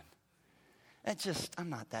not. I'm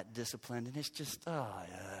not that disciplined. And it's just, talk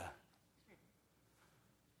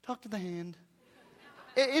to the hand.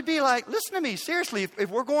 It'd be like, listen to me, seriously, if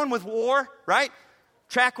we're going with war, right?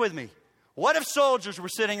 Track with me. What if soldiers were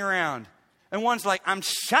sitting around and one's like, I'm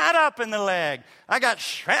shot up in the leg. I got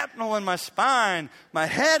shrapnel in my spine. My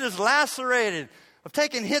head is lacerated. I've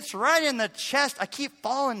taken hits right in the chest. I keep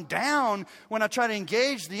falling down when I try to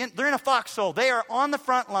engage. They're in a foxhole. They are on the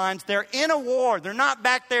front lines. They're in a war. They're not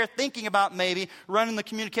back there thinking about maybe running the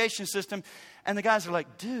communication system. And the guys are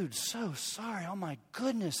like, dude, so sorry. Oh, my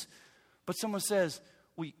goodness. But someone says,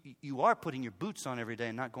 well, you are putting your boots on every day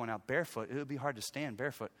and not going out barefoot. It would be hard to stand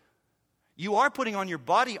barefoot. You are putting on your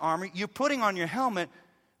body armor. You're putting on your helmet.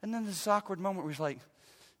 And then this awkward moment where he's like,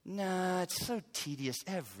 nah, it's so tedious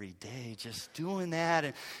every day just doing that.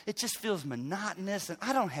 And it just feels monotonous. And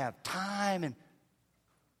I don't have time. And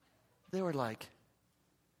they were like,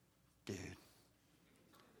 dude.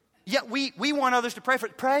 Yet we want others to pray for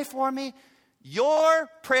it. Pray for me. Your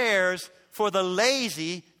prayers for the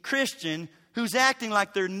lazy Christian who's acting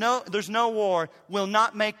like there's no war will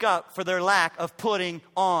not make up for their lack of putting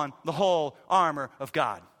on the whole armor of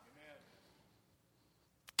God. Amen.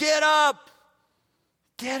 Get up.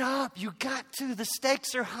 Get up. You got to. The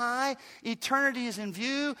stakes are high. Eternity is in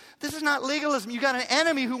view. This is not legalism. You got an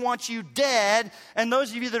enemy who wants you dead. And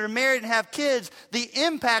those of you that are married and have kids, the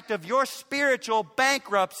impact of your spiritual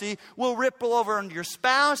bankruptcy will ripple over on your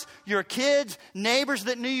spouse, your kids, neighbors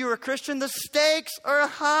that knew you were a Christian. The stakes are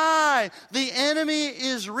high. The enemy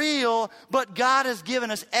is real, but God has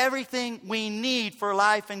given us everything we need for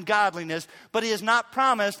life and godliness. But he has not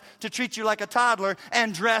promised to treat you like a toddler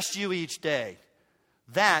and dress you each day.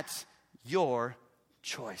 That's your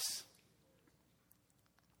choice.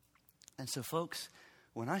 And so, folks,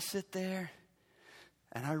 when I sit there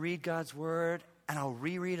and I read God's word and I'll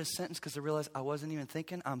reread a sentence because I realize I wasn't even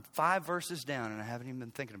thinking, I'm 5 verses down and I haven't even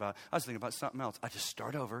been thinking about it. I was thinking about something else. I just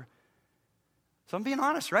start over. So I'm being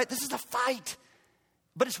honest, right? This is a fight,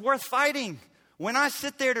 but it's worth fighting. When I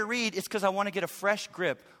sit there to read, it's because I want to get a fresh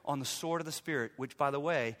grip on the sword of the Spirit, which, by the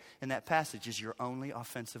way, in that passage is your only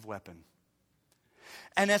offensive weapon.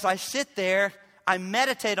 And as I sit there, I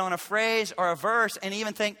meditate on a phrase or a verse and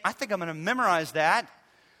even think, I think I'm going to memorize that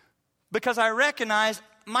because I recognize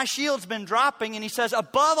my shield's been dropping. And he says,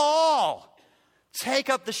 above all, take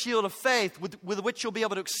up the shield of faith with which you'll be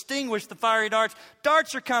able to extinguish the fiery darts.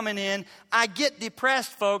 Darts are coming in. I get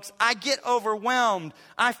depressed, folks. I get overwhelmed.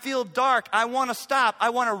 I feel dark. I want to stop.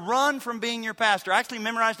 I want to run from being your pastor. I actually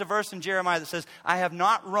memorized a verse in Jeremiah that says, I have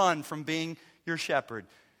not run from being your shepherd.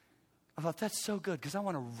 I thought, that's so good because I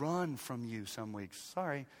want to run from you some weeks.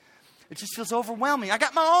 Sorry. It just feels overwhelming. I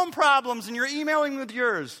got my own problems and you're emailing with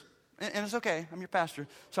yours. And it's okay. I'm your pastor.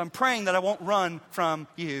 So I'm praying that I won't run from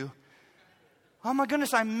you. Oh my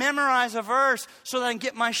goodness, I memorize a verse so that I can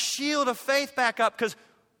get my shield of faith back up because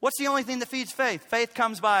what's the only thing that feeds faith? Faith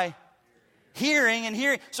comes by hearing and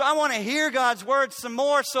hearing. So I want to hear God's word some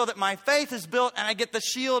more so that my faith is built and I get the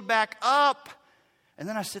shield back up. And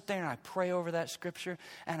then I sit there and I pray over that scripture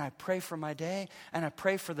and I pray for my day and I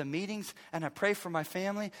pray for the meetings and I pray for my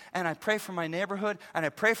family and I pray for my neighborhood and I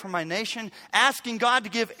pray for my nation, asking God to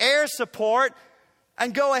give air support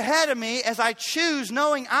and go ahead of me as I choose,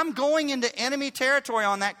 knowing I'm going into enemy territory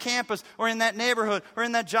on that campus or in that neighborhood or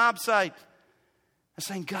in that job site. I'm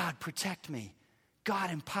saying, God, protect me. God,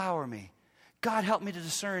 empower me. God, help me to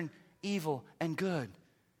discern evil and good.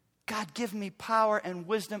 God, give me power and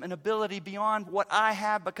wisdom and ability beyond what I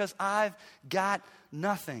have because I've got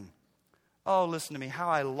nothing. Oh, listen to me. How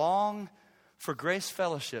I long for Grace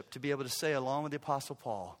Fellowship to be able to say along with the Apostle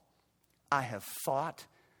Paul, I have fought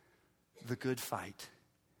the good fight.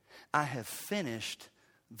 I have finished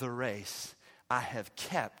the race. I have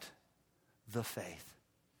kept the faith.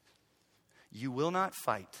 You will not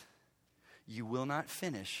fight. You will not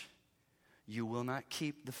finish. You will not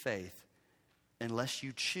keep the faith unless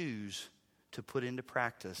you choose to put into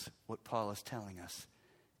practice what Paul is telling us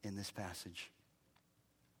in this passage.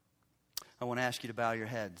 I want to ask you to bow your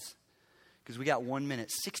heads, because we got 1 minute,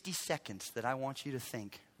 60 seconds that I want you to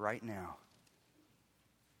think right now.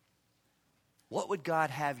 What would God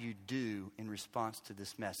have you do in response to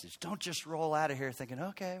this message? Don't just roll out of here thinking,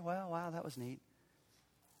 okay, well, wow, that was neat.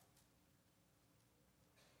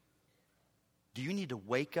 Do you need to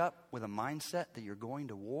wake up with a mindset that you're going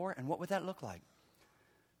to war? And what would that look like?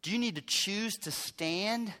 Do you need to choose to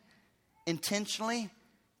stand intentionally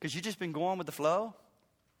because you've just been going with the flow?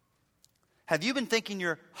 Have you been thinking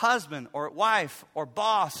your husband or wife or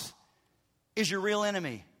boss is your real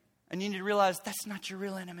enemy? And you need to realize that's not your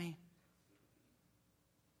real enemy.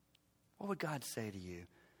 What would God say to you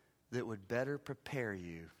that would better prepare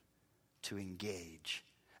you to engage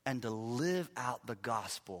and to live out the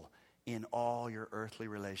gospel in all your earthly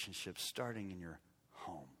relationships, starting in your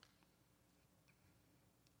home?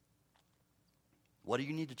 What do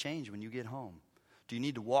you need to change when you get home? Do you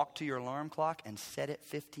need to walk to your alarm clock and set it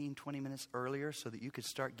 15, 20 minutes earlier so that you could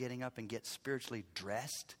start getting up and get spiritually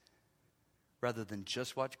dressed rather than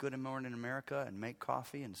just watch Good Morning America and make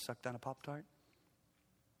coffee and suck down a Pop-Tart?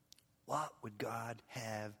 What would God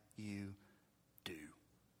have you do?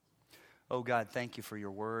 Oh God, thank you for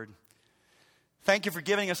your word. Thank you for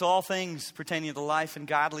giving us all things pertaining to life and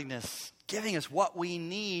godliness, giving us what we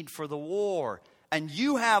need for the war. And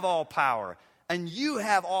you have all power, and you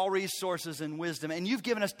have all resources and wisdom, and you've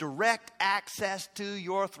given us direct access to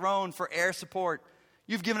your throne for air support.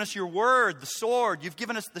 You've given us your word, the sword. You've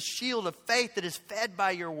given us the shield of faith that is fed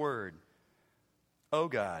by your word. Oh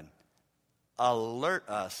God, alert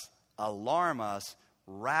us, alarm us,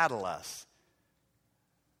 rattle us.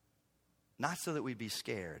 Not so that we'd be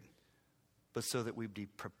scared, but so that we'd be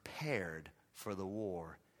prepared for the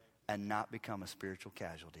war and not become a spiritual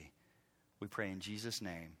casualty. We pray in Jesus'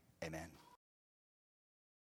 name, amen.